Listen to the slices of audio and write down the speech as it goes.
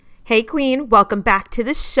Hey Queen, welcome back to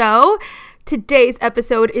the show. Today's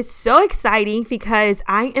episode is so exciting because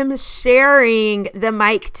I am sharing the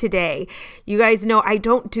mic today. You guys know I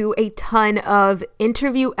don't do a ton of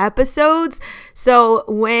interview episodes, so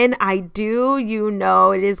when I do, you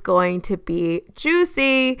know it is going to be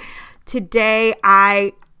juicy. Today,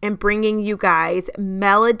 I am bringing you guys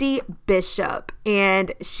Melody Bishop,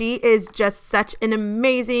 and she is just such an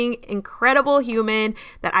amazing, incredible human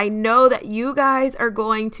that I know that you guys are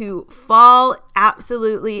going to fall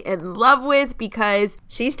absolutely in love with because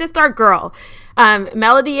she's just our girl.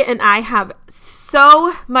 Melody and I have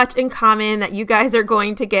so much in common that you guys are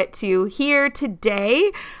going to get to hear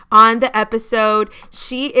today on the episode.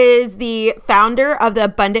 She is the founder of the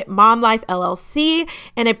Abundant Mom Life LLC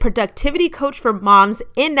and a productivity coach for moms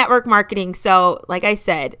in network marketing. So like I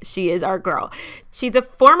said, she is our girl. She's a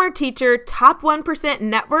former teacher, top 1%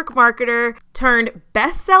 network marketer, turned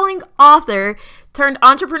best-selling author, turned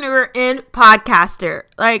entrepreneur and podcaster.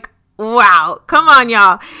 Wow. Come on,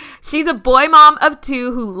 y'all. She's a boy mom of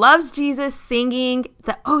 2 who loves Jesus, singing,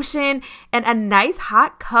 the ocean, and a nice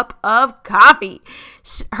hot cup of coffee.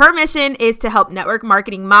 Her mission is to help network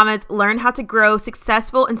marketing mamas learn how to grow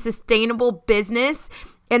successful and sustainable business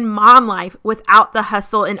and mom life without the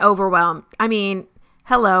hustle and overwhelm. I mean,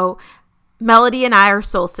 hello. Melody and I are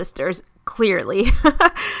soul sisters. Clearly.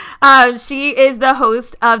 She is the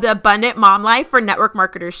host of the Abundant Mom Life for Network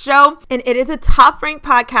Marketers show, and it is a top-ranked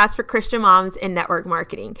podcast for Christian moms in network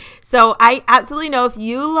marketing. So I absolutely know if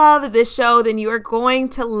you love this show, then you are going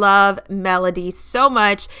to love Melody so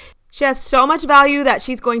much. She has so much value that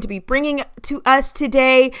she's going to be bringing to us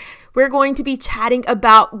today. We're going to be chatting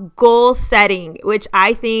about goal setting, which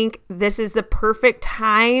I think this is the perfect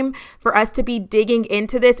time for us to be digging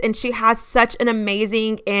into this. And she has such an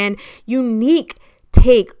amazing and unique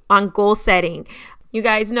take on goal setting. You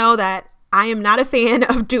guys know that I am not a fan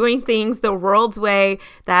of doing things the world's way,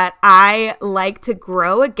 that I like to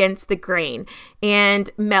grow against the grain. And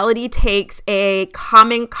Melody takes a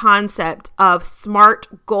common concept of smart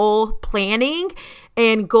goal planning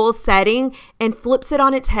and goal setting and flips it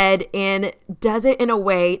on its head and does it in a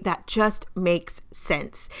way that just makes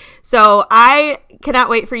sense. So I cannot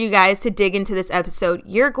wait for you guys to dig into this episode.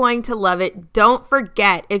 You're going to love it. Don't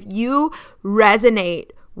forget, if you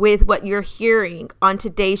resonate with what you're hearing on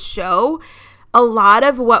today's show, a lot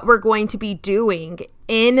of what we're going to be doing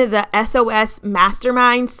in the SOS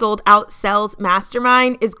Mastermind, Sold Out Sales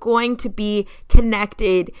Mastermind, is going to be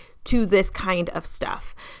connected to this kind of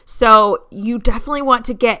stuff. So you definitely want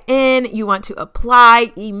to get in. You want to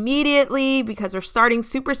apply immediately because we're starting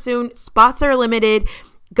super soon. Spots are limited.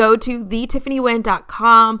 Go to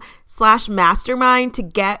thetiffanywen.com/mastermind to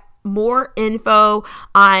get more info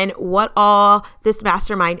on what all this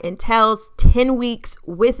mastermind entails. 10 weeks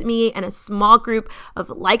with me and a small group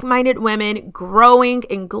of like-minded women growing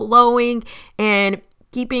and glowing and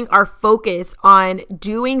keeping our focus on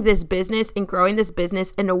doing this business and growing this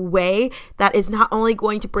business in a way that is not only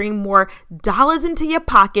going to bring more dollars into your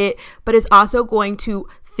pocket, but is also going to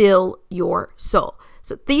fill your soul.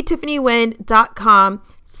 So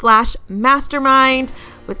thetiffanywen.com/mastermind.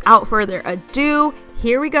 Without further ado,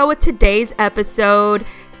 here we go with today's episode.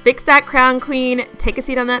 Fix that crown, queen. Take a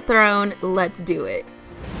seat on that throne. Let's do it.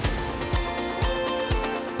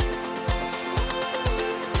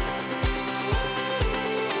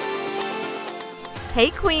 Hey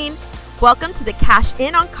queen, welcome to the Cash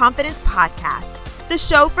In on Confidence podcast, the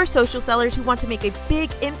show for social sellers who want to make a big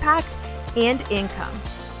impact and income.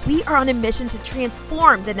 We are on a mission to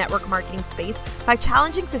transform the network marketing space by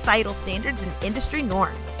challenging societal standards and industry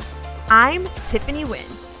norms. I'm Tiffany Wynn.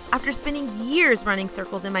 After spending years running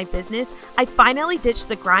circles in my business, I finally ditched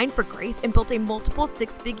the grind for grace and built a multiple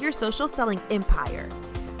 6-figure social selling empire.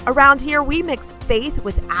 Around here, we mix faith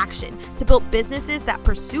with action to build businesses that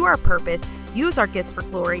pursue our purpose, use our gifts for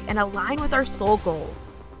glory, and align with our soul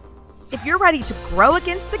goals. If you're ready to grow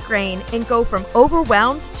against the grain and go from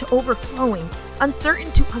overwhelmed to overflowing,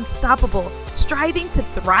 uncertain to unstoppable, striving to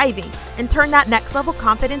thriving, and turn that next level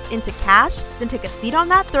confidence into cash, then take a seat on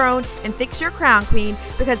that throne and fix your crown, queen,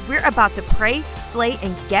 because we're about to pray, slay,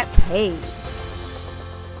 and get paid.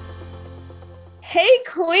 Hey,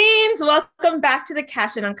 queens, welcome back to the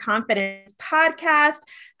Cash In on Confidence podcast.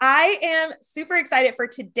 I am super excited for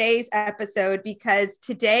today's episode because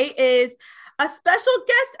today is a special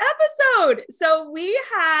guest episode. So we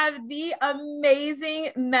have the amazing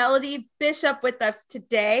Melody Bishop with us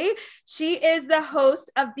today. She is the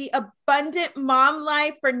host of the Abundant Mom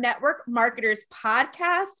Life for Network Marketers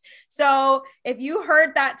podcast. So if you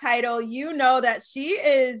heard that title, you know that she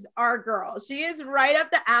is our girl. She is right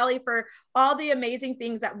up the alley for all the amazing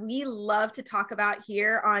things that we love to talk about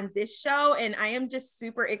here on this show. And I am just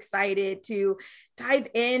super excited to dive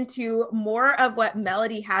into more of what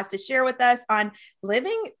Melody has to share with us on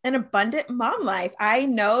living an abundant mom life. I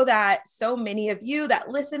know that so many of you that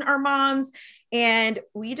listen are moms, and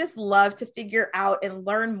we just love to figure out and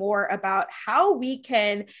learn more about how we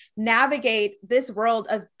can navigate this world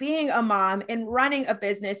of being a mom and running a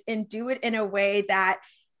business and do it in a way that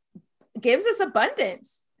gives us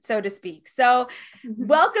abundance, so to speak. So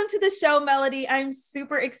welcome to the show, Melody. I'm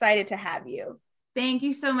super excited to have you. Thank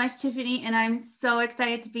you so much, Tiffany. And I'm so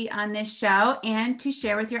excited to be on this show and to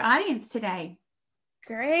share with your audience today.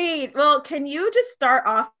 Great. Well, can you just start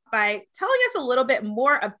off by telling us a little bit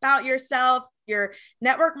more about yourself, your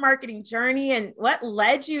network marketing journey, and what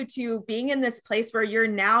led you to being in this place where you're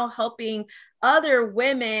now helping other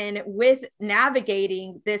women with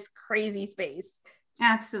navigating this crazy space?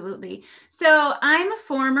 Absolutely. So I'm a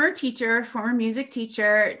former teacher, former music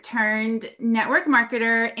teacher turned network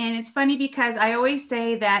marketer. And it's funny because I always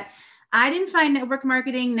say that I didn't find network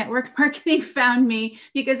marketing found me,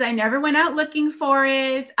 because I never went out looking for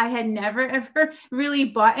it. I had never, ever really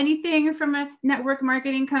bought anything from a network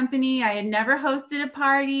marketing company. I had never hosted a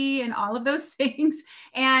party and all of those things.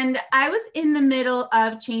 And I was in the middle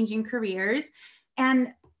of changing careers,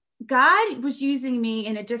 and God was using me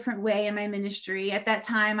in a different way in my ministry. At that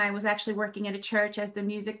time, I was actually working at a church as the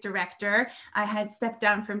music director. I had stepped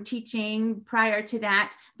down from teaching prior to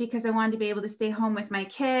that because I wanted to be able to stay home with my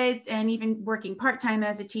kids, and even working part-time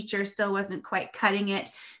as a teacher still wasn't quite cutting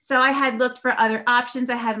it. So I had looked for other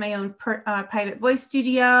options. I had my own private voice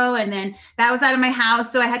studio, and then that was out of my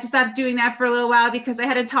house. So I had to stop doing that for a little while because I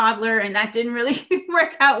had a toddler, and that didn't really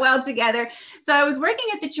work out well together. So I was working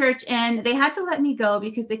at the church, and they had to let me go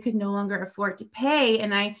because they could no longer afford to pay.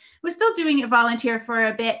 And I was still doing it volunteer for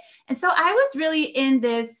a bit. And so I was really in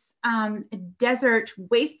this desert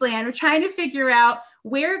wasteland. We're trying to figure out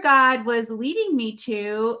where God was leading me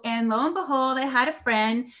to. And lo and behold, I had a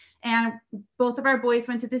friend, and both of our boys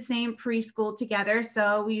went to the same preschool together.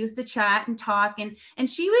 So we used to chat and talk, and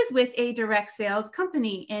she was with a direct sales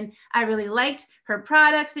company, and I really liked her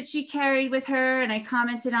products that she carried with her. And I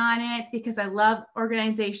commented on it because I love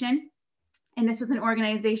organization. And this was an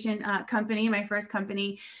organization company, my first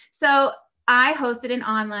company. So I hosted an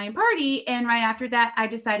online party. And right after that, I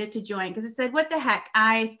decided to join because I said, what the heck?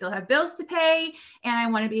 I still have bills to pay, and I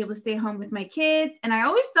want to be able to stay home with my kids. And I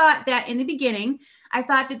always thought that in the beginning, I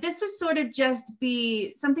thought that this would sort of just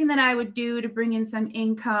be something that I would do to bring in some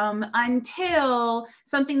income, until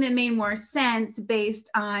something that made more sense based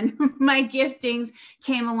on my giftings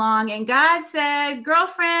came along. And God said,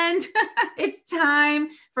 girlfriend, it's time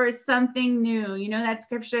for something new. You know, that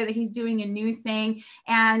scripture that he's doing a new thing,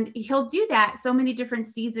 and he'll do that so many different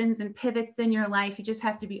seasons and pivots in your life. You just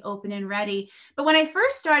have to be open and ready. But when I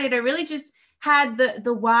first started, I really just had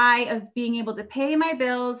the why of being able to pay my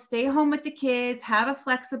bills, stay home with the kids, have a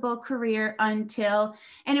flexible career and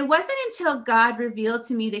it wasn't until God revealed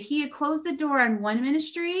to me that he had closed the door on one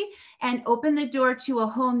ministry and opened the door to a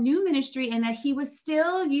whole new ministry, and that he was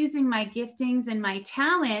still using my giftings and my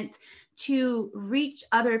talents to reach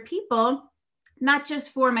other people, not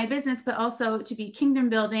just for my business, but also to be kingdom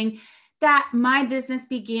building, that my business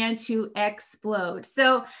began to explode.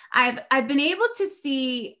 So I've been able to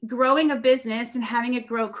see growing a business and having it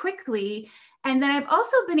grow quickly. And then I've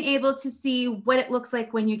also been able to see what it looks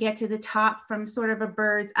like when you get to the top from sort of a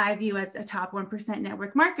bird's eye view as a top 1%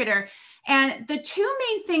 network marketer. And the two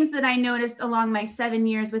main things that I noticed along my 7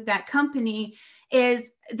 years with that company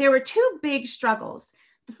is there were two big struggles.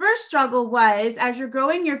 The first struggle was, as you're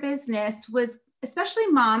growing your business, was especially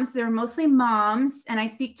moms. They're mostly moms, and I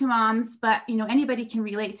speak to moms, but anybody can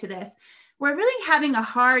relate to this. We're really having a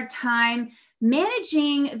hard time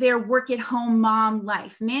managing their work at home mom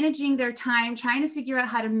life, managing their time, trying to figure out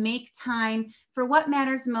how to make time for what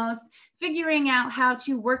matters most, figuring out how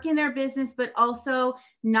to work in their business, but also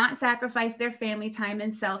not sacrifice their family time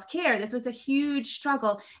and self-care. This was a huge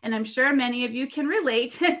struggle. And I'm sure many of you can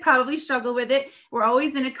relate and probably struggle with it. We're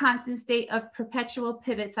always in a constant state of perpetual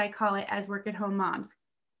pivots, I call it, as work at home moms.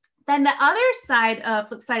 Then the other side,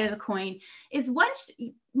 flip side of the coin, is once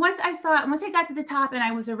I got to the top and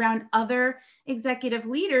I was around other executive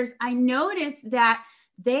leaders, I noticed that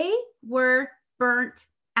they were burnt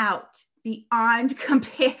out. beyond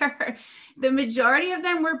compare. The majority of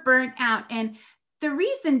them were burnt out. And the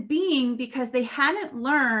reason being because they hadn't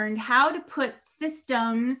learned how to put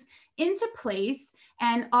systems into place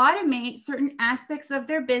and automate certain aspects of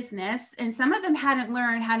their business. And some of them hadn't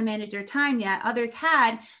learned how to manage their time yet. Others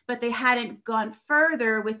had, but they hadn't gone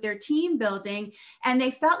further with their team building. And they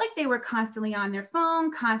felt like they were constantly on their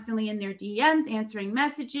phone, constantly in their DMs, answering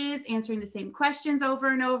messages, answering the same questions over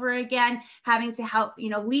and over again, having to help,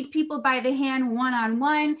 lead people by the hand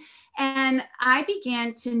one-on-one. And I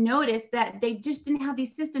began to notice that they just didn't have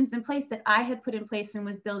these systems in place that I had put in place and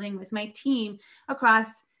was building with my team across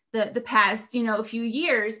the past, few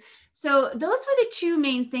years. So those were the two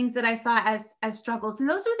main things that I saw as struggles. And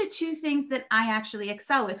those were the two things that I actually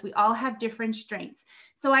excel with. We all have different strengths.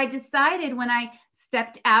 So I decided when I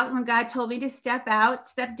stepped out, when God told me to step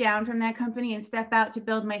down from that company and step out to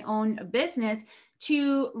build my own business,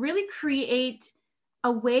 to really create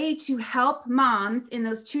a way to help moms in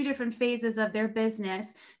those two different phases of their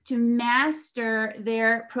business to master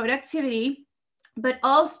their productivity, but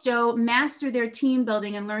also master their team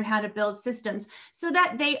building and learn how to build systems so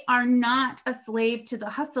that they are not a slave to the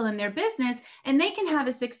hustle in their business, and they can have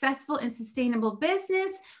a successful and sustainable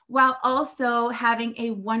business while also having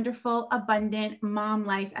a wonderful, abundant mom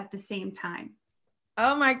life at the same time.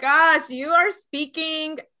 Oh my gosh, you are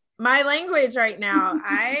speaking my language right now.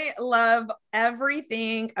 I love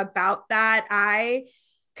everything about that. I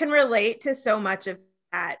can relate to so much of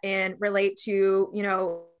that and relate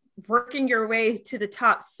to, working your way to the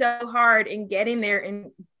top so hard and getting there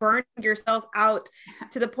and burning yourself out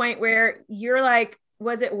to the point where you're like,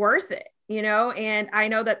 was it worth it? And I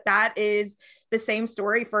know that is the same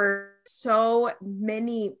story for so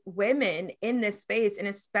many women in this space, and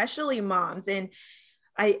especially moms. And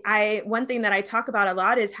I one thing that I talk about a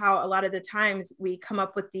lot is how a lot of the times we come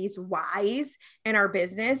up with these whys in our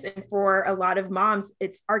business. And for a lot of moms,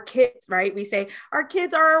 it's our kids, right? We say our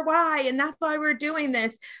kids are our why, and that's why we're doing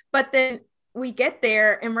this. But then we get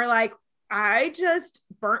there and we're like, I just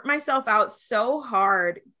burnt myself out so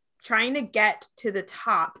hard trying to get to the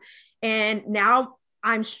top. And now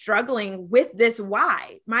I'm struggling with this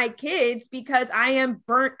why, my kids, because I am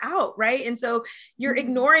burnt out, right? And so you're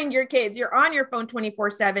ignoring your kids, you're on your phone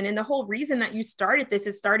 24/7. And the whole reason that you started this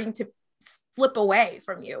is starting to slip away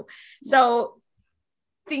from you. So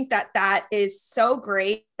I think that is so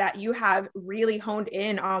great that you have really honed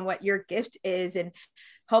in on what your gift is and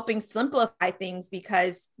helping simplify things,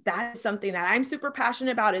 because that is something that I'm super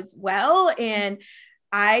passionate about as well. And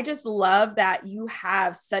I just love that you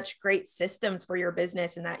have such great systems for your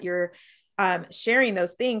business and that you're sharing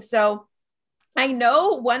those things. So I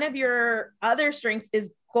know one of your other strengths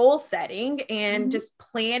is goal setting and just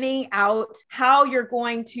planning out how you're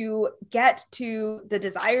going to get to the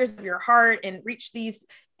desires of your heart and reach these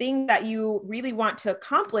things that you really want to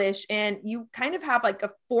accomplish. And you kind of have like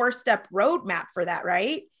a 4-step roadmap for that,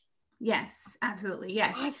 right? Yes, absolutely.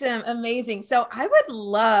 Yes. Awesome. Amazing. So I would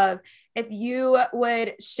love if you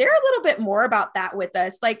would share a little bit more about that with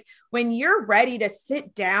us. Like when you're ready to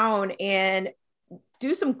sit down and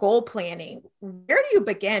do some goal planning, where do you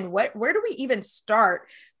begin? Where do we even start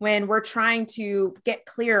when we're trying to get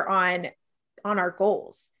clear on our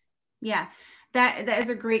goals? Yeah. That is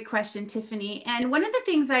a great question, Tiffany. And one of the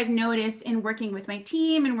things I've noticed in working with my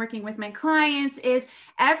team and working with my clients is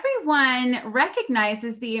everyone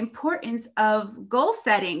recognizes the importance of goal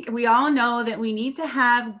setting. We all know that we need to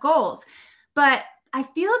have goals, but I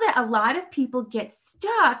feel that a lot of people get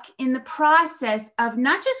stuck in the process of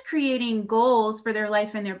not just creating goals for their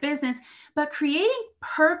life and their business, but creating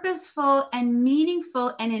purposeful and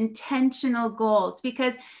meaningful and intentional goals.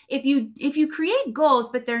 Because if you create goals,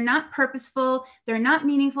 but they're not purposeful, they're not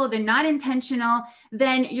meaningful, they're not intentional,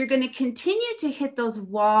 then you're going to continue to hit those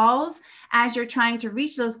walls as you're trying to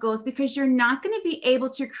reach those goals, because you're not going to be able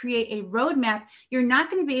to create a roadmap. You're not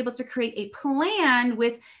going to be able to create a plan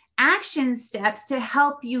with action steps to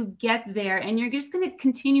help you get there. And you're just going to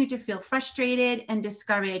continue to feel frustrated and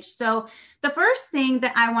discouraged. So the first thing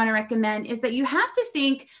that I want to recommend is that you have to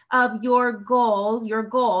think of your goals,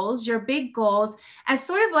 your big goals, as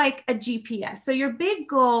sort of like a GPS. So your big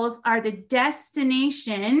goals are the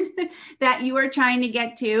destination that you are trying to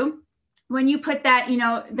get to when you put that,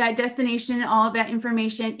 that destination, all that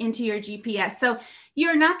information into your GPS. So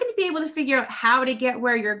you're not going to be able to figure out how to get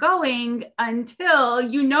where you're going until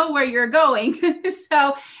you know where you're going.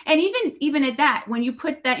 So, and even at that, when you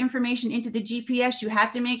put that information into the GPS, you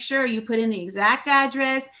have to make sure you put in the exact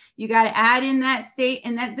address, You got to add in that state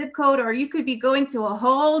and that zip code, or you could be going to a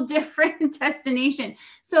whole different destination.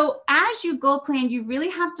 So as you goal plan, you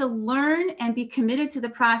really have to learn and be committed to the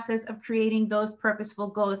process of creating those purposeful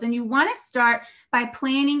goals. And you want to start by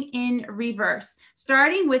planning in reverse,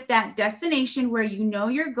 starting with that destination where you know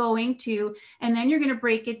you're going to, and then you're going to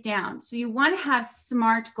break it down. So you want to have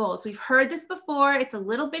SMART goals. We've heard this before. It's a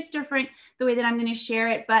little bit different the way that I'm going to share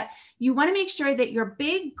it, but you want to make sure that your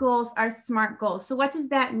big goals are SMART goals. So what does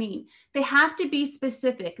that mean? They have to be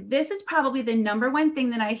specific. This is probably the number one thing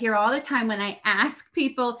that I hear all the time when I ask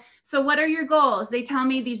people, so what are your goals? They tell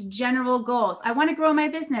me these general goals. I want to grow my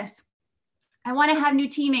business. I want to have new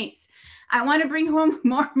teammates. I want to bring home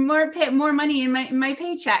more money in my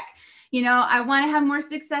paycheck. You know, I want to have more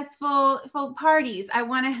successful parties. I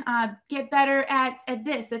want to get better at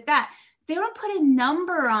this, at that. They don't put a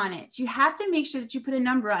number on it. You have to make sure that you put a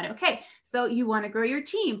number on it. Okay, so you want to grow your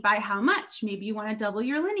team by how much? Maybe you want to double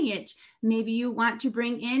your lineage. Maybe you want to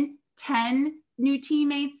bring in 10 new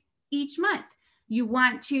teammates each month. You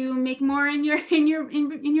want to make more in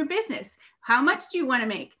your business. How much do you want to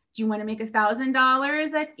make? Do you want to make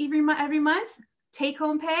 $1,000 every month? Take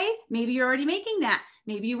home pay? Maybe you're already making that.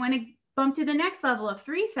 Maybe you want to bump to the next level of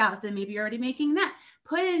 3,000. Maybe you're already making that.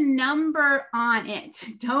 Put a number on it.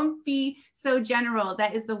 Don't be so general.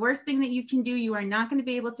 That is the worst thing that you can do. You are not going to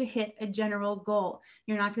be able to hit a general goal.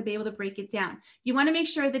 You're not going to be able to break it down. You want to make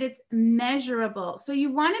sure that it's measurable. So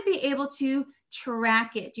you want to be able to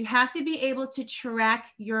track it. You have to be able to track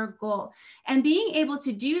your goal. And being able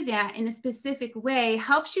to do that in a specific way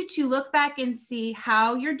helps you to look back and see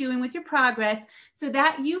how you're doing with your progress so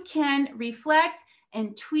that you can reflect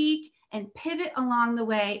and tweak and pivot along the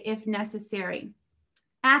way if necessary.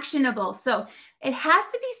 Actionable. So it has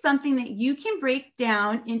to be something that you can break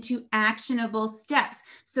down into actionable steps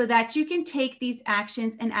so that you can take these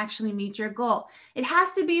actions and actually meet your goal. It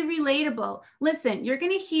has to be relatable. Listen, you're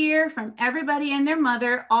going to hear from everybody and their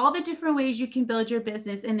mother all the different ways you can build your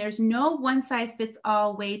business, and there's no one size fits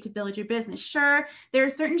all way to build your business. Sure, there are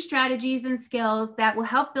certain strategies and skills that will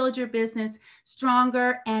help build your business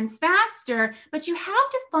stronger and faster, but you have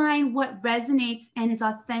to find what resonates and is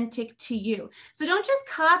authentic to you. So don't just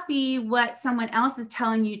copy what someone else is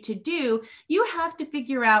telling you to do. You have to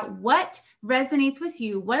figure out what resonates with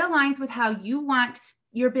you, what aligns with how you want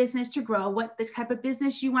your business to grow, what the type of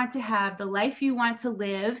business you want to have, the life you want to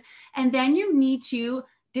live. And then you need to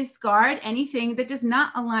discard anything that does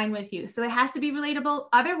not align with you. So it has to be relatable.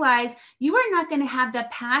 Otherwise, you are not going to have the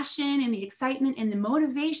passion and the excitement and the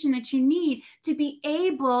motivation that you need to be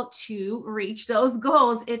able to reach those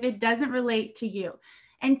goals if it doesn't relate to you.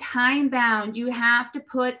 And time bound, you have to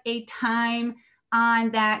put a time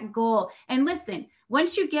on that goal. And listen,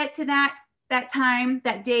 once you get to that time,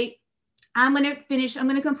 that date, I'm going to finish, I'm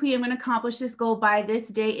going to complete, I'm going to accomplish this goal by this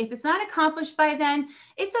date. If it's not accomplished by then,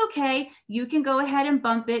 it's okay. You can go ahead and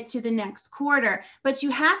bump it to the next quarter, but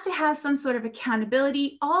you have to have some sort of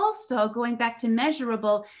accountability. Also, going back to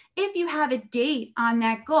measurable, if you have a date on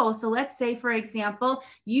that goal. So let's say, for example,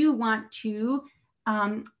 you want to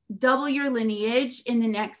double your lineage in the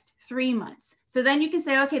next 3 months. So then you can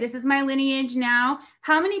say, okay, this is my lineage now.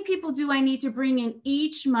 How many people do I need to bring in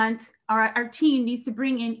each month? Our team needs to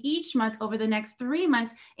bring in each month over the next 3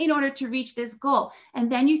 months in order to reach this goal.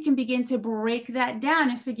 And then you can begin to break that down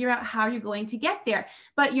and figure out how you're going to get there.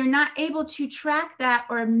 But you're not able to track that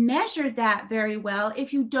or measure that very well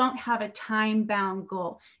if you don't have a time-bound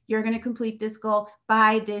goal. You're going to complete this goal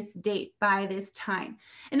by this date, by this time.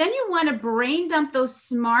 And then you want to brain dump those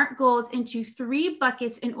SMART goals into 3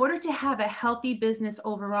 buckets in order to have a healthy business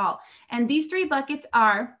overall. And these 3 buckets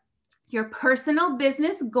are your personal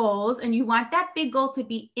business goals, and you want that big goal to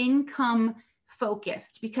be income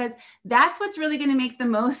focused, because that's what's really going to make the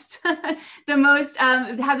most, have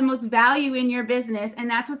the most value in your business. And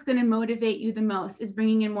that's what's going to motivate you the most, is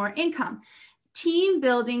bringing in more income. Team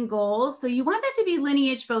building goals. So you want that to be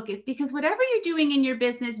lineage focused, because whatever you're doing in your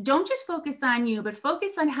business, don't just focus on you, but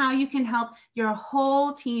focus on how you can help your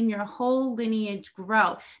whole team, your whole lineage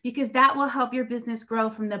grow, because that will help your business grow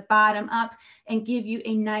from the bottom up and give you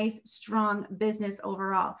a nice, strong business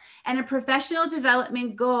overall. And a professional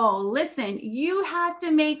development goal. Listen, you have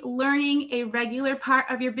to make learning a regular part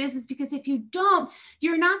of your business, because if you don't,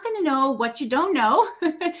 you're not going to know what you don't know.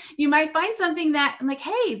 You might find something that, like,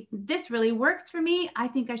 hey, this really works works for me. I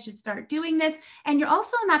think I should start doing this. And you're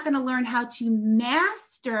also not going to learn how to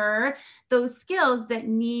master those skills that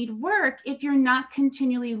need work if you're not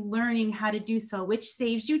continually learning how to do so, which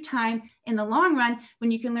saves you time in the long run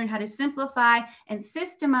when you can learn how to simplify and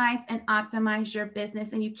systemize and optimize your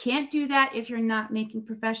business. And you can't do that if you're not making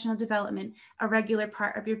professional development a regular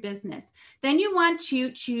part of your business. Then you want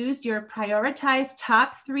to choose your prioritized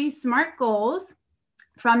top 3 SMART goals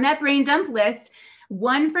from that brain dump list,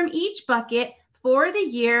 one from each bucket for the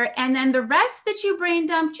year. And then the rest that you brain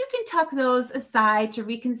dumped, you can tuck those aside to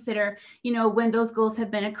reconsider, when those goals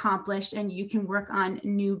have been accomplished and you can work on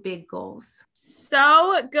new big goals.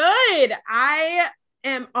 So good. I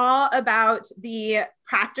am all about the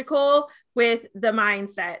practical with the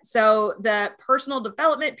mindset. So the personal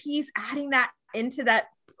development piece, adding that into that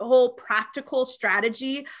whole practical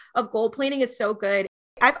strategy of goal planning is so good.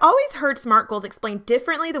 I've always heard SMART goals explained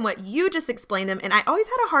differently than what you just explained them, and I always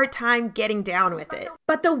had a hard time getting down with it.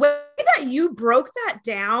 But the way that you broke that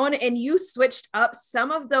down and you switched up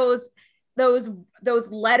some of those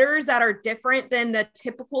letters that are different than the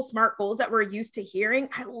typical SMART goals that we're used to hearing,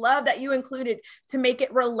 I love that you included to make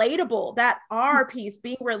it relatable. That R piece,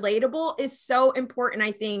 being relatable, is so important,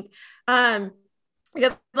 I think.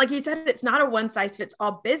 Because like you said, it's not a one size fits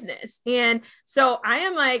all business. And so I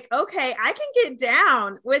am like, okay, I can get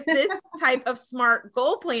down with this type of SMART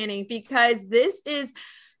goal planning, because this is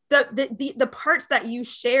the parts that you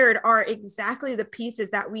shared are exactly the pieces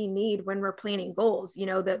that we need when we're planning goals.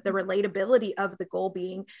 The relatability of the goal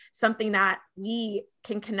being something that we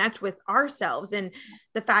can connect with ourselves, and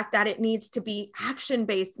the fact that it needs to be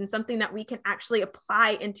action-based and something that we can actually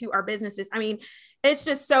apply into our businesses. I mean, it's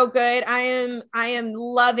just so good. I am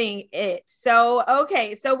loving it. So,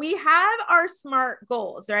 okay. So we have our SMART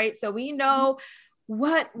goals, right? So we know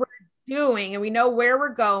what we're doing and we know where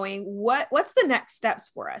we're going. What's the next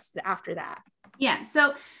steps for us after that? Yeah.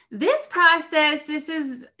 So this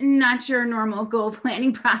is not your normal goal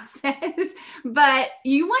planning process, but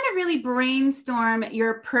you want to really brainstorm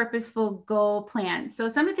your purposeful goal plan. So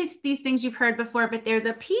some of these things you've heard before, but there's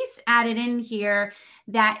a piece added in here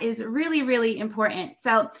that is really, really important.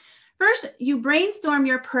 So first, you brainstorm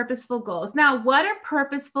your purposeful goals. Now, what are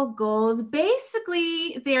purposeful goals?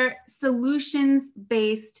 Basically, they're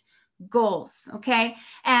solutions-based goals. Okay.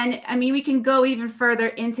 And I mean, we can go even further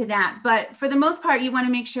into that, but for the most part, you want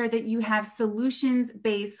to make sure that you have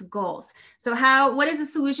solutions-based goals. So what is a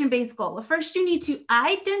solution-based goal? Well, first you need to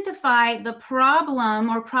identify the problem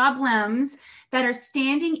or problems that are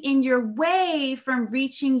standing in your way from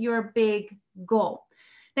reaching your big goal.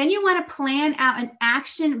 Then you want to plan out an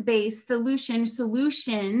action-based solutions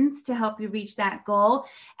to help you reach that goal.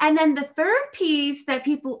 And then the third piece that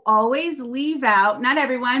people always leave out, not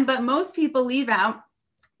everyone, but most people leave out,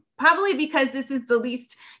 probably because this is the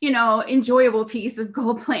least, enjoyable piece of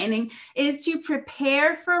goal planning, is to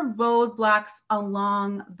prepare for roadblocks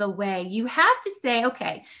along the way. You have to say,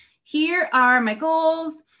 okay, here are my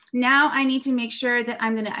goals. Now I need to make sure that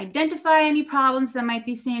I'm going to identify any problems that might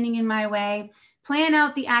be standing in my way, plan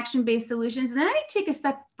out the action-based solutions. And then I take a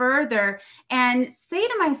step further and say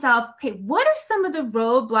to myself, okay, what are some of the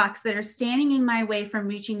roadblocks that are standing in my way from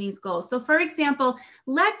reaching these goals? So for example,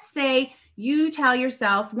 let's say you tell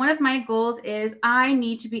yourself, one of my goals is I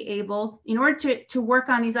need to be able, in order to work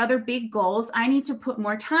on these other big goals, I need to put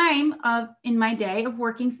more time in my day of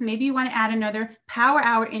working. So maybe you want to add another power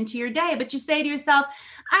hour into your day, but you say to yourself,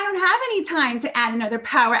 I don't have any time to add another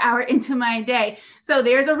power hour into my day. So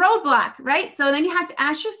there's a roadblock, right? So then you have to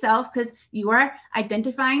ask yourself, because you are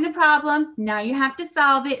identifying the problem, now you have to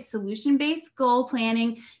solve it. Solution-based goal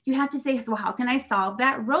planning. You have to say, well, how can I solve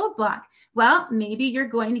that roadblock? Well, maybe you're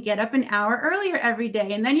going to get up an hour earlier every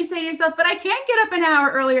day. And then you say to yourself, but I can't get up an hour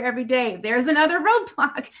earlier every day. There's another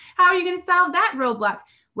roadblock. How are you going to solve that roadblock?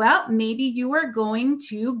 Well, maybe you are going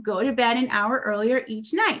to go to bed an hour earlier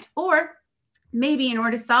each night. Or maybe in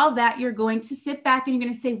order to solve that, you're going to sit back and you're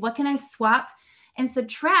going to say, what can I swap and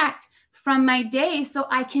subtract from my day so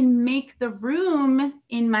I can make the room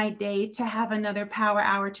in my day to have another power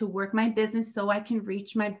hour to work my business so I can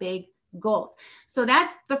reach my big goals. So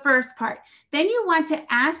that's the first part. Then you want to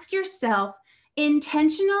ask yourself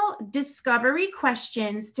intentional discovery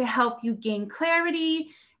questions to help you gain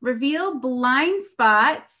clarity, reveal blind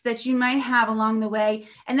spots that you might have along the way,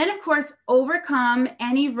 and then of course, overcome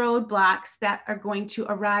any roadblocks that are going to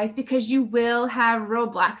arise, because you will have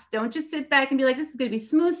roadblocks. Don't just sit back and be like, this is going to be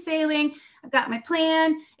smooth sailing. I've got my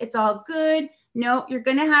plan. It's all good. No, you're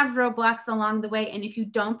going to have roadblocks along the way. And if you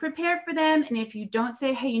don't prepare for them, and if you don't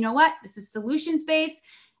say, hey, you know what, this is solutions-based,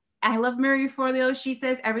 I love Marie Forleo. She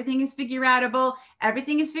says everything is figure outable.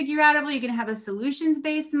 Everything is figure outable. You're going to have a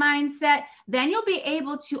solutions-based mindset. Then you'll be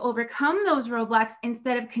able to overcome those roadblocks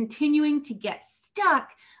instead of continuing to get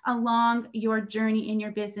stuck along your journey in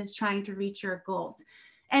your business trying to reach your goals.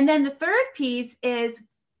 And then the third piece is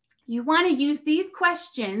you want to use these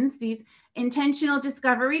questions, these intentional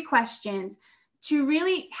discovery questions, to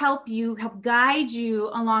really help guide you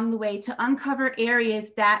along the way to uncover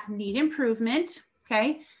areas that need improvement.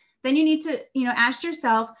 Okay. Then you need to, ask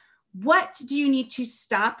yourself, what do you need to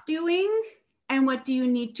stop doing? And what do you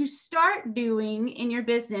need to start doing in your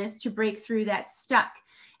business to break through that stuck?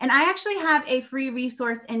 And I actually have a free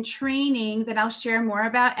resource and training that I'll share more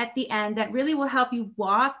about at the end that really will help you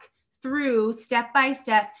walk through step by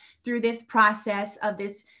step through this process of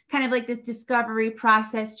this kind of like this discovery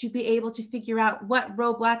process to be able to figure out what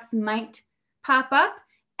roadblocks might pop up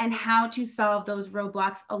and how to solve those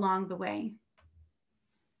roadblocks along the way.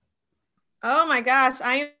 Oh my gosh,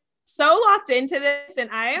 I am so locked into this and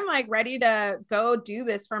I am like ready to go do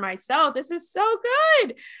this for myself. This is so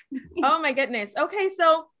good. Oh my goodness. Okay,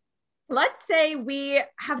 so let's say we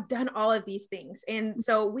have done all of these things. And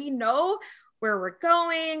so we know where we're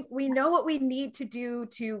going. We know what we need to do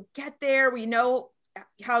to get there. We know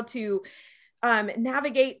how to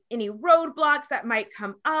navigate any roadblocks that might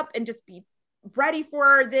come up and just be ready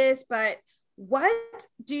for this. But what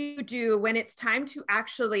do you do when it's time to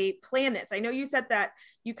actually plan this? I know you said that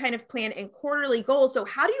you kind of plan in quarterly goals. So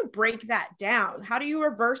how do you break that down? How do you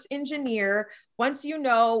reverse engineer once you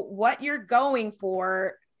know what you're going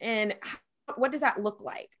for, and what does that look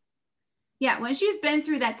like? Yeah, once you've been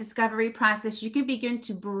through that discovery process, you can begin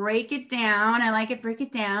to break it down. I like it, break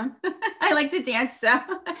it down. I like to dance, so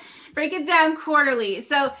break it down quarterly.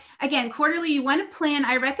 So again, quarterly, you want to plan.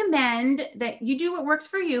 I recommend that you do what works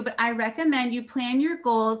for you, but I recommend you plan your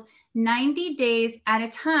goals 90 days at a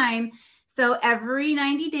time. So every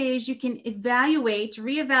 90 days, you can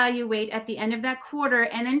reevaluate at the end of that quarter,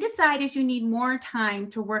 and then decide if you need more time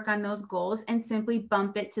to work on those goals and simply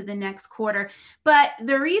bump it to the next quarter. But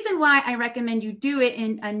the reason why I recommend you do it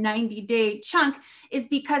in a 90-day chunk is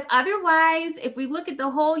because otherwise, if we look at the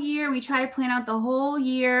whole year and we try to plan out the whole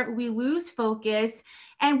year, we lose focus.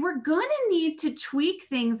 And we're going to need to tweak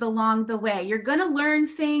things along the way. You're going to learn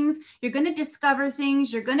things. You're going to discover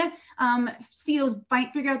things. You're going to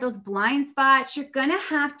figure out those blind spots. You're going to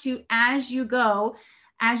have to, as you go,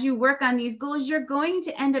 as you work on these goals, you're going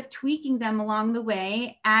to end up tweaking them along the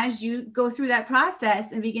way as you go through that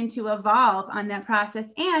process and begin to evolve on that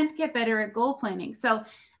process and get better at goal planning. So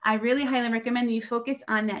I really highly recommend that you focus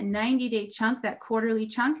on that 90-day chunk, that quarterly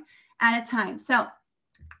chunk at a time. So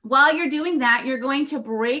while you're doing that, you're going to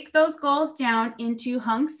break those goals down into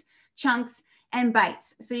hunks, chunks, and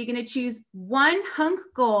bites. So you're going to choose one hunk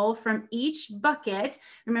goal from each bucket.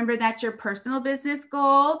 Remember, that's your personal business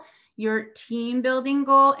goal, your team building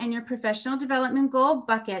goal, and your professional development goal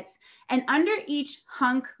buckets. And under each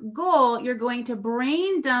hunk goal, you're going to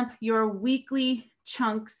brain dump your weekly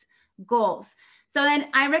chunks goals. So then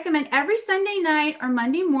I recommend every Sunday night or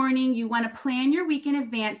Monday morning, you want to plan your week in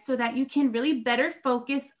advance so that you can really better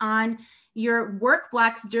focus on your work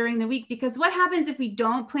blocks during the week. Because what happens if we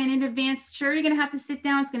don't plan in advance? Sure, you're going to have to sit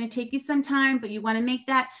down. It's going to take you some time, but you want to make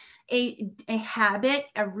that a habit,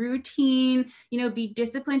 a routine, be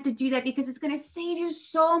disciplined to do that, because it's going to save you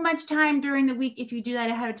so much time during the week if you do that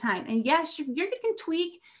ahead of time. And yes, you can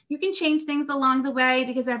tweak, you can change things along the way,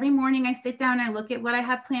 because every morning I sit down, I look at what I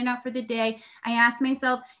have planned out for the day. I ask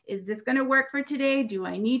myself, is this going to work for today? Do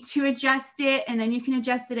I need to adjust it? And then you can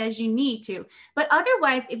adjust it as you need to. But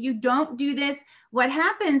otherwise, if you don't do this, what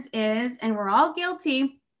happens is, and we're all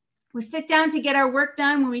guilty, we sit down to get our work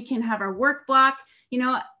done when we can have our work block,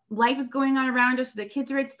 life is going on around us. The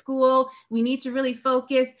kids are at school. We need to really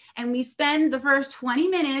focus. And we spend the first 20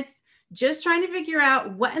 minutes just trying to figure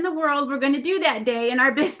out what in the world we're going to do that day in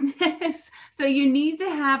our business. So you need to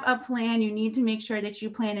have a plan. You need to make sure that you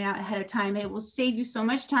plan it out ahead of time. It will save you so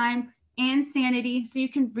much time and sanity, so you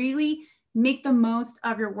can really make the most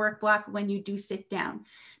of your work block when you do sit down.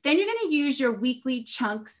 Then you're going to use your weekly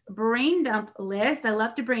chunks brain dump list. I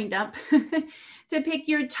love to brain dump to pick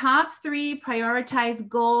your top 3 prioritized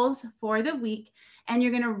goals for the week. And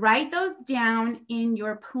you're going to write those down in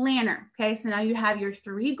your planner. Okay. So now you have your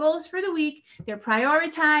 3 goals for the week. They're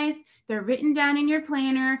prioritized. They're written down in your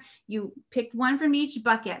planner. You picked one from each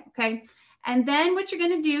bucket. Okay. And then what you're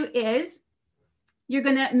going to do is you're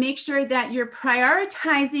going to make sure that you're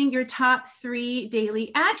prioritizing your top 3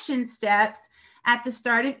 daily action steps at the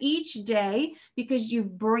start of each day, because you're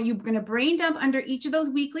going to brain dump under each of those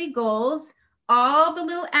weekly goals all the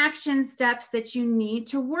little action steps that you need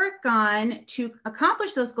to work on to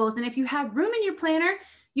accomplish those goals. And if you have room in your planner,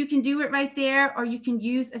 you can do it right there, or you can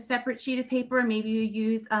use a separate sheet of paper. Maybe you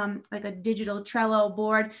use like a digital Trello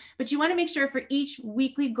board, but you want to make sure for each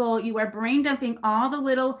weekly goal, you are brain dumping all the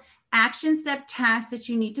little action step tasks that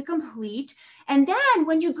you need to complete. And then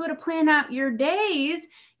when you go to plan out your days,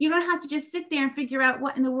 you don't have to just sit there and figure out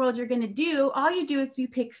what in the world you're going to do. All you do is you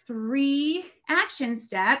pick 3 action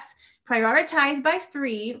steps, prioritize by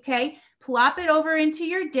 3, okay? Plop it over into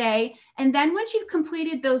your day. And then once you've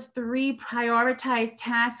completed those 3 prioritized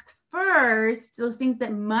tasks first, those things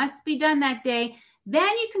that must be done that day, then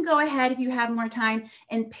you can go ahead, if you have more time,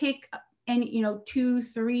 and pick 2,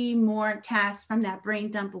 3 more tasks from that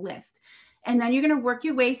brain dump list. And then you're going to work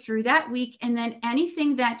your way through that week. And then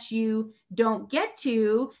anything that you don't get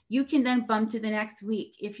to, you can then bump to the next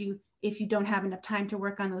week if you don't have enough time to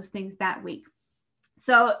work on those things that week.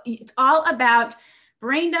 So it's all about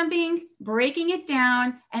brain dumping, breaking it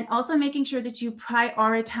down, and also making sure that you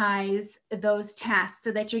prioritize those tasks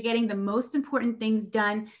so that you're getting the most important things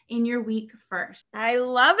done in your week first. I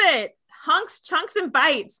love it. Hunks, chunks, and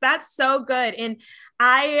bites. That's so good. And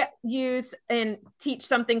I use and teach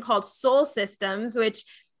something called Soul Systems, which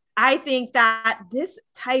I think that this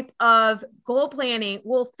type of goal planning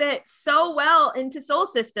will fit so well into Soul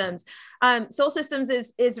Systems. Soul Systems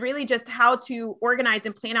is really just how to organize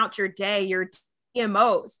and plan out your day, your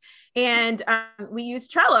TMOs. And we use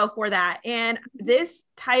Trello for that. And this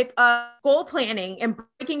type of goal planning and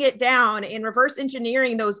breaking it down and reverse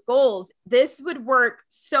engineering those goals, this would work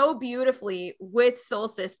so beautifully with Soul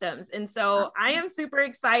Systems. And so I am super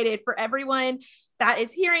excited for everyone that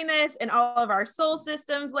is hearing this and all of our Soul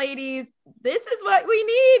Systems ladies. This is what we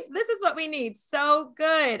need. This is what we need. So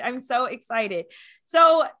good. I'm so excited.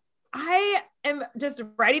 So I am just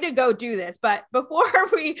ready to go do this. But before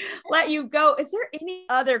we let you go, is there any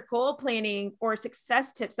other goal planning or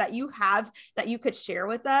success tips that you have that you could share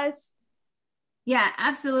with us? Yeah,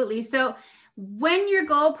 absolutely. So when you're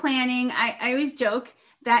goal planning, I always joke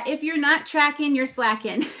that if you're not tracking, you're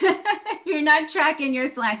slacking. If you're not tracking, you're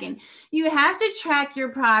slacking. You have to track your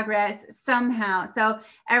progress somehow. So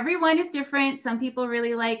everyone is different. Some people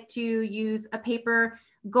really like to use a paper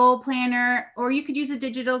goal planner, or you could use a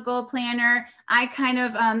digital goal planner. I kind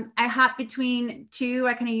of, I hop between 2.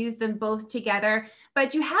 I kind of use them both together,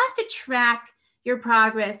 but you have to track your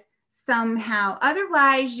progress somehow.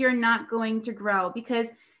 Otherwise, you're not going to grow, because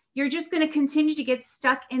you're just going to continue to get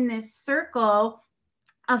stuck in this circle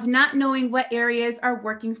of not knowing what areas are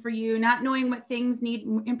working for you, not knowing what things need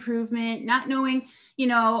improvement, not knowing,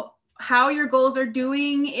 how your goals are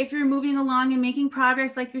doing, if you're moving along and making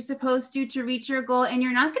progress like you're supposed to reach your goal. And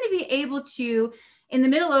you're not going to be able to, in the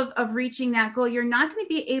middle of reaching that goal, you're not going to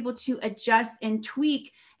be able to adjust and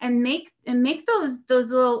tweak and make those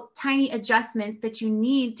little tiny adjustments that you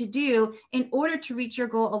need to do in order to reach your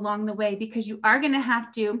goal along the way, because you are going to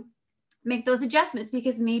have to make those adjustments,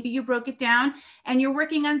 because maybe you broke it down and you're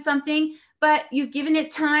working on something, but you've given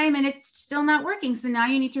it time and it's still not working. So now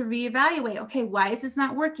you need to reevaluate. Okay, why is this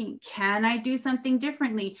not working? Can I do something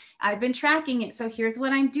differently? I've been tracking it, so here's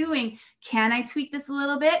what I'm doing. Can I tweak this a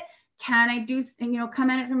little bit? Can I do, come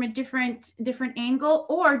at it from a different angle,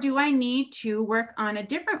 or do I need to work on a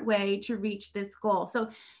different way to reach this goal? So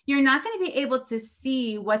you're not going to be able to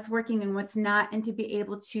see what's working and what's not, and to be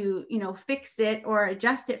able to, fix it or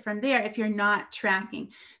adjust it from there if you're not tracking.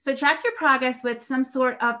 So track your progress with some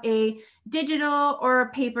sort of a digital or a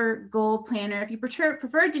paper goal planner. If you prefer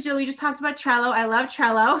digital, we just talked about Trello. I love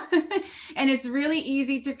Trello and it's really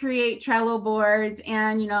easy to create Trello boards.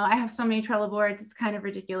 And, I have so many Trello boards, it's kind of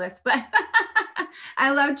ridiculous, but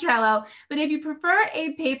I love Trello. But if you prefer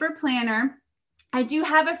a paper planner, I do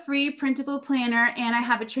have a free printable planner, and I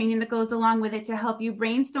have a training that goes along with it to help you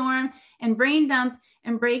brainstorm and brain dump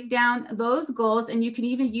and break down those goals. And you can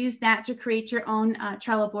even use that to create your own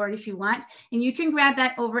Trello board if you want. And you can grab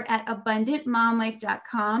that over at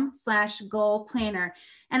abundantmomlife.com/goal planner.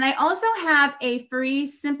 And I also have a free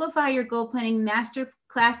Simplify Your Goal Planning Master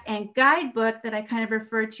Class and guidebook that I kind of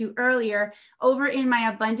referred to earlier over in my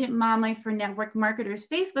Abundant Mom Life for Network Marketers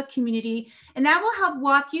Facebook community. And that will help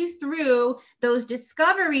walk you through those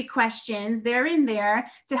discovery questions. They're in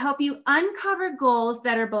there to help you uncover goals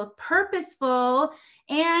that are both purposeful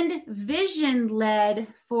and vision-led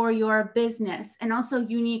for your business, and also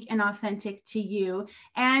unique and authentic to you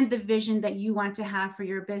and the vision that you want to have for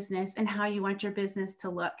your business and how you want your business to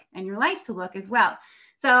look and your life to look as well.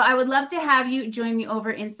 So I would love to have you join me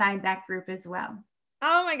over inside that group as well.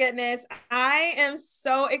 Oh my goodness. I am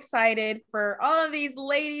so excited for all of these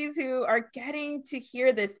ladies who are getting to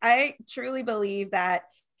hear this. I truly believe that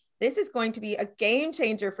this is going to be a game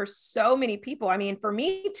changer for so many people. I mean, for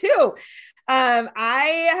me too.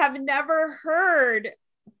 I have never heard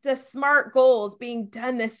the SMART goals being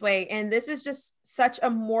done this way. And this is just such a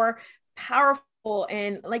more powerful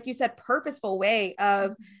and, like you said, purposeful way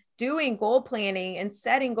of doing goal planning and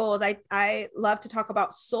setting goals. I love to talk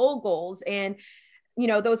about soul goals and,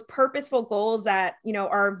 those purposeful goals that,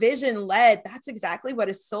 are vision led. That's exactly what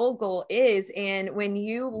a soul goal is. And when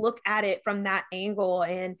you look at it from that angle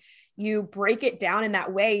and you break it down in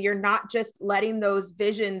that way, you're not just letting those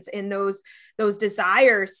visions and those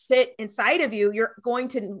desires sit inside of you. You're going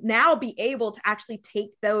to now be able to actually take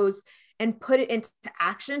those and put it into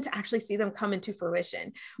action to actually see them come into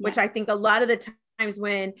fruition, which I think a lot of the times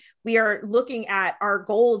when we are looking at our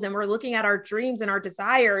goals and we're looking at our dreams and our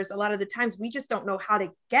desires, a lot of the times we just don't know how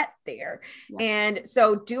to get there. And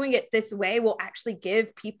so doing it this way will actually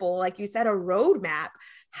give people, like you said, a roadmap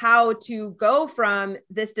how to go from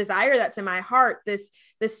this desire that's in my heart, this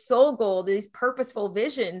soul goal, these purposeful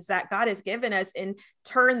visions that God has given us, and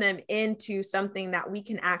turn them into something that we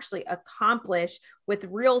can actually accomplish with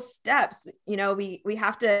real steps. We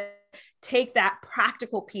have to take that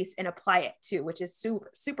practical piece and apply it too, which is super,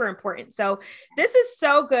 super important. So this is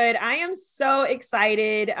so good. I am so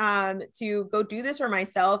excited to go do this for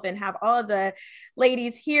myself and have all of the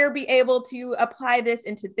ladies here be able to apply this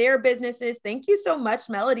into their businesses. Thank you so much,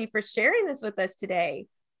 Melody, for sharing this with us today.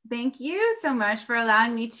 Thank you so much for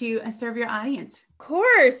allowing me to serve your audience. Of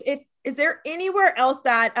course. Is there anywhere else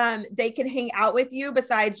that they can hang out with you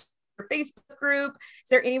besides your Facebook group? Is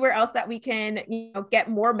there anywhere else that we can, get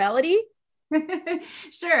more Melody?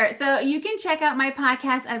 Sure. So you can check out my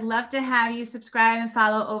podcast. I'd love to have you subscribe and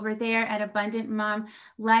follow over there at Abundant Mom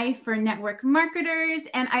Life for network marketers.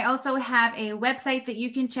 And I also have a website that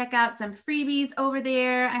you can check out some freebies over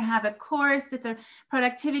there. I have a course that's a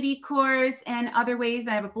productivity course and other ways.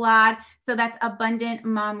 I have a blog. So that's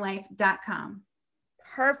abundantmomlife.com.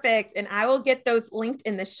 Perfect. And I will get those linked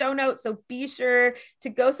in the show notes. So be sure to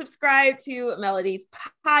go subscribe to Melody's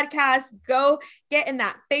podcast, go get in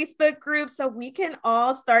that Facebook group so we can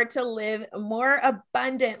all start to live more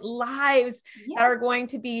abundant lives that are going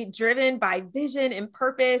to be driven by vision and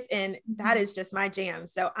purpose. And that is just my jam.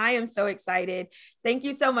 So I am so excited. Thank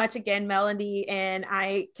you so much again, Melody. And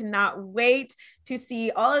I cannot wait to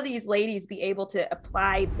see all of these ladies be able to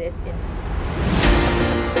apply this into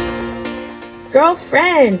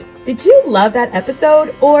Girlfriend, did you love that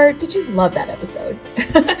episode, or did you love that episode?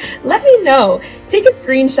 Let me know. Take a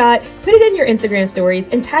screenshot, put it in your Instagram stories,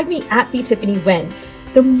 and tag me at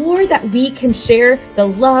 @TiffanyWen. The more that we can share the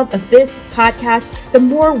love of this podcast, the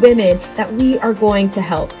more women that we are going to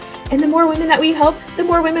help. And the more women that we help, the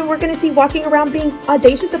more women we're going to see walking around being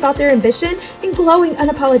audacious about their ambition and glowing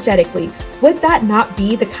unapologetically. Would that not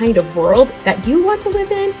be the kind of world that you want to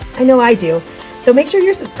live in? I know I do. So make sure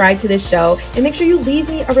you're subscribed to this show and make sure you leave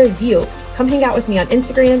me a review. Come hang out with me on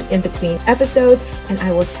Instagram in between episodes, and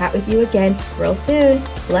I will chat with you again real soon.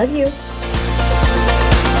 Love you.